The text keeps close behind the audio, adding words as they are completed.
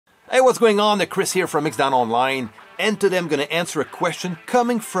Hey, what's going on? Chris here from MIXDOWN Online, and today I'm going to answer a question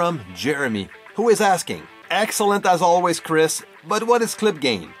coming from Jeremy, who is asking, "Excellent as always, Chris, but what is clip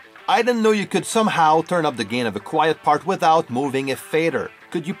gain? I didn't know you could somehow turn up the gain of a quiet part without moving a fader.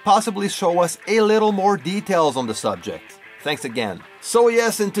 Could you possibly show us a little more details on the subject? Thanks again." So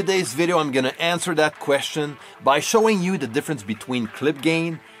yes, in today's video I'm going to answer that question by showing you the difference between clip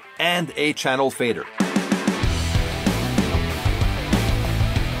gain and a channel fader.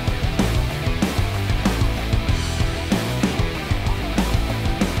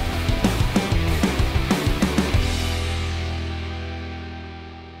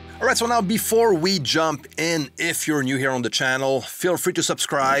 Alright, so now before we jump in, if you're new here on the channel, feel free to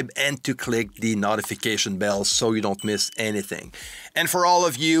subscribe and to click the notification bell so you don't miss anything. And for all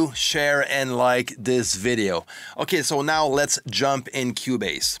of you, share and like this video. Okay, so now let's jump in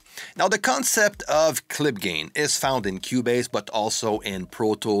Cubase. Now the concept of clip gain is found in Cubase, but also in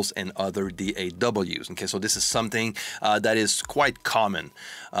Pro Tools and other DAWs. Okay, so this is something that is quite common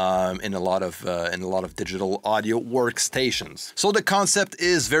in a lot of digital audio workstations. So the concept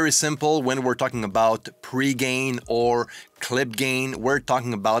is very simple. When we're talking about pre-gain or clip gain, we're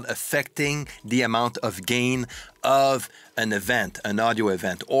talking about affecting the amount of gain of an event, an audio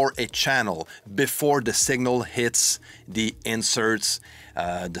event, or a channel before the signal hits the inserts,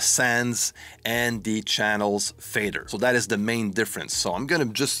 the sends, and the channel's fader. So that is the main difference. So I'm gonna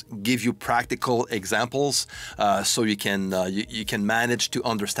just give you practical examples so you can manage to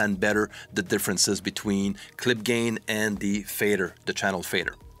understand better the differences between clip gain and the fader, the channel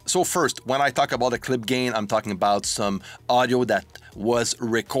fader. So first, when I talk about a clip gain, I'm talking about some audio that was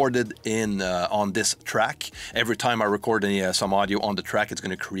recorded in on this track. Every time I record some audio on the track, it's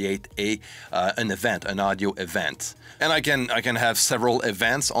going to create an event, an audio event. And I can have several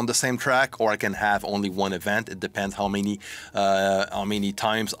events on the same track, or I can have only one event. It depends how many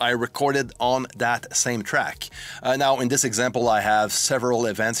times I recorded on that same track. Now in this example, I have several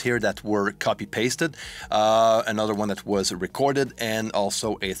events here that were copy pasted, another one that was recorded, and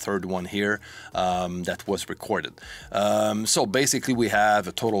also a third one here that was recorded. So basically we have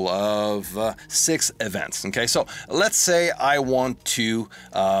a total of 6 events. Okay, so let's say I want to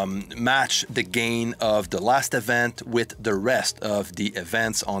match the gain of the last event with the rest of the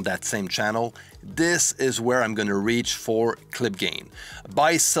events on that same channel. This is where I'm going to reach for clip gain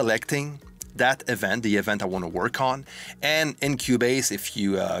by selecting that event, the event I want to work on. And in Cubase, if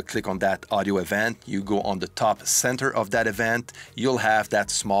you click on that audio event, you go on the top center of that event, you'll have that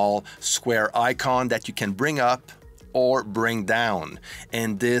small square icon that you can bring up or bring down,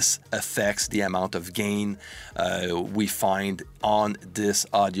 and this affects the amount of gain we find on this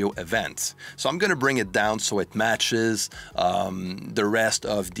audio event. So I'm going to bring it down so it matches the rest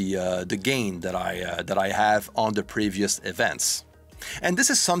of the gain that I have on the previous events. And this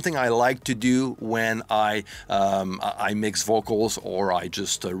is something I like to do when I mix vocals or I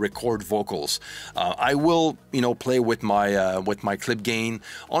just record vocals. I will, play with my clip gain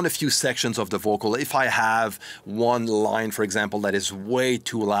on a few sections of the vocal. If I have one line, for example, that is way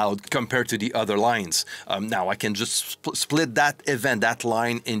too loud compared to the other lines, now I can just split that event, that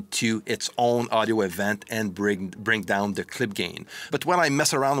line, into its own audio event and bring down the clip gain. But when I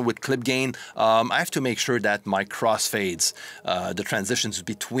mess around with clip gain, I have to make sure that my crossfades, the transitions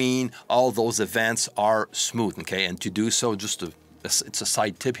between all those events, are smooth. Okay, and to do so, it's a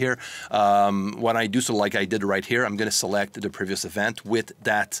side tip here. When I do so, like I did right here, I'm going to select the previous event with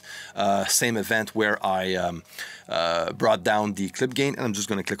that same event where I brought down the clip gain, and I'm just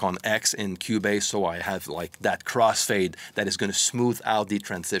going to click on X in Cubase so I have like that crossfade that is going to smooth out the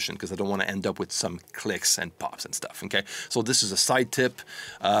transition, because I don't want to end up with some clicks and pops and stuff. Okay, so this is a side tip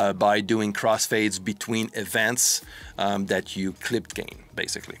by doing crossfades between events that you clip gain,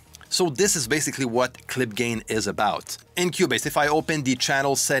 basically. So this is basically what clip gain is about. In Cubase, if I open the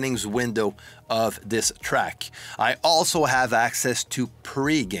channel settings window of this track, I also have access to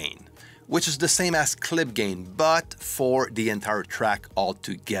pre-gain, which is the same as clip gain, but for the entire track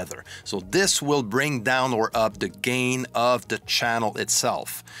altogether. So this will bring down or up the gain of the channel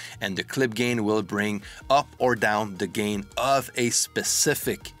itself, and the clip gain will bring up or down the gain of a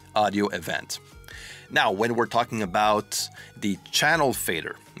specific audio event. Now, when we're talking about the channel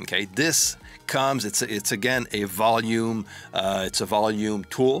fader, okay, this comes, it's again a volume, it's a volume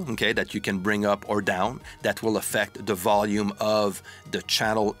tool, okay, that you can bring up or down that will affect the volume of the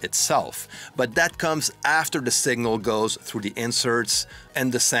channel itself. But that comes after the signal goes through the inserts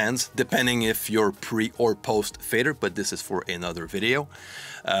and the sends, depending if you're pre or post fader, but this is for another video.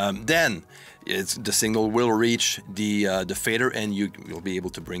 Then the signal will reach the fader, and you'll be able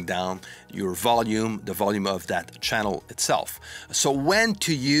to bring down your volume, the volume of that channel itself. So when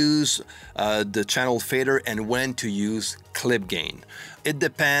to use the channel fader and when to use clip gain. It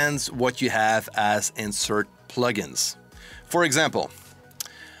depends what you have as insert plugins. For example,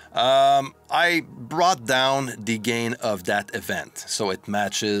 I brought down the gain of that event so it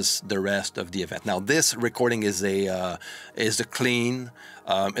matches the rest of the event. Now this recording is a clean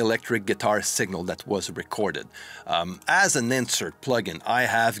electric guitar signal that was recorded. As an insert plugin, I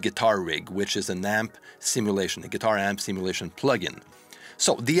have Guitar Rig, which is an amp simulation, a guitar amp simulation plugin.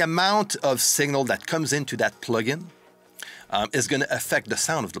 So the amount of signal that comes into that plugin is going to affect the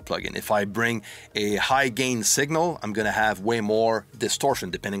sound of the plugin. If I bring a high gain signal, I'm going to have way more distortion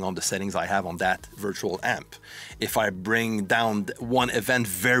depending on the settings I have on that virtual amp. If I bring down one event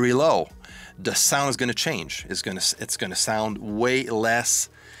very low, the sound is going to change. It's going to sound way less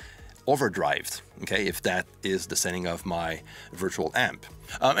overdrived, okay, if that is the setting of my virtual amp.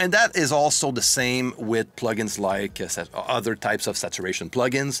 And that is also the same with plugins like other types of saturation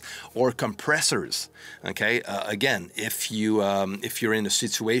plugins or compressors. Okay, again, if you're in a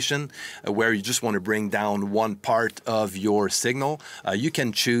situation where you just want to bring down one part of your signal, you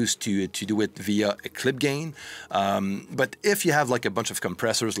can choose to do it via a clip gain. But if you have like a bunch of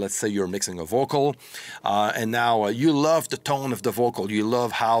compressors, let's say you're mixing a vocal, and now you love the tone of the vocal, you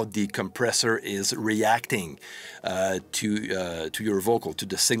love how the compressor is reacting to your vocal, to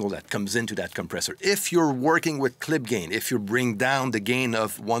the signal that comes into that compressor. If you're working with clip gain, if you bring down the gain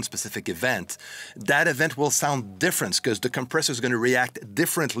of one specific event, that event will sound different because the compressor is going to react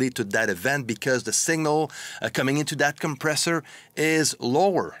differently to that event because the signal coming into that compressor is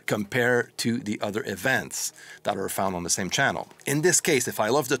lower compared to the other events that are found on the same channel. In this case, if I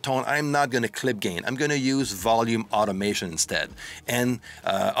love the tone, I'm not going to clip gain. I'm going to use volume automation instead and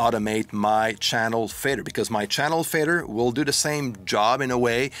automate my channel fader, because my channel fader will do the same job in a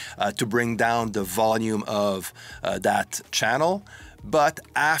way to bring down the volume of that channel, but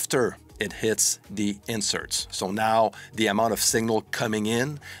after it hits the inserts. So now the amount of signal coming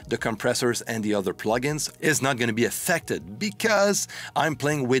in, the compressors and the other plugins is not going to be affected because I'm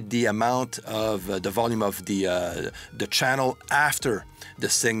playing with the amount of the volume of the channel after the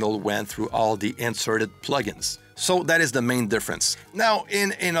signal went through all the inserted plugins. So that is the main difference. Now,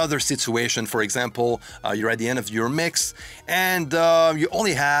 in other situation, for example, you're at the end of your mix and you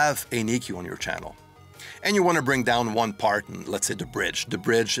only have an EQ on your channel. And you want to bring down one part, let's say the bridge,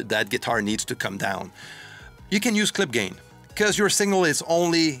 that guitar needs to come down. You can use clip gain because your signal is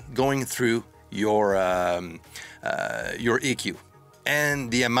only going through your EQ.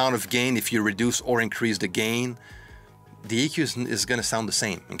 And the amount of gain, if you reduce or increase the gain, the EQ is going to sound the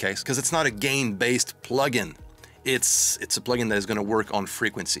same, okay? Because it's not a gain-based plugin. It's a plugin that is going to work on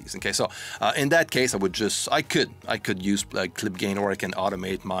frequencies. Okay, so in that case, I could use clip gain, or I can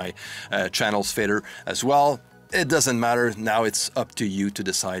automate my channels fader as well. It doesn't matter. Now it's up to you to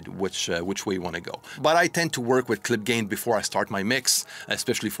decide which way you want to go. But I tend to work with clip gain before I start my mix,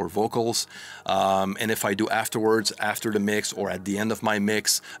 especially for vocals. And if I do afterwards, after the mix or at the end of my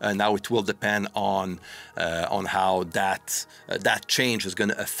mix, now it will depend on how that change is going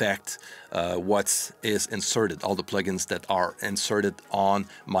to affect what is inserted, all the plugins that are inserted on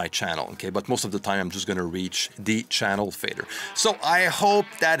my channel. Okay, but most of the time I'm just going to reach the channel fader. So I hope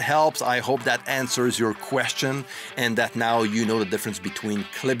that helps. I hope that answers your question, and that now you know the difference between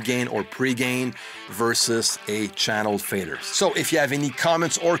clip gain or pre-gain versus a channel fader. So if you have any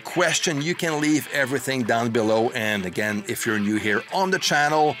comments or question, you can leave everything down below. And again, if you're new here on the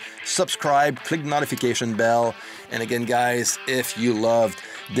channel, subscribe, click the notification bell. And again, guys, if you loved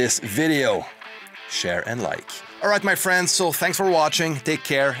this video, share and like. All right, my friends, so thanks for watching. Take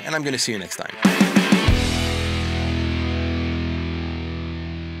care, and I'm going to see you next time.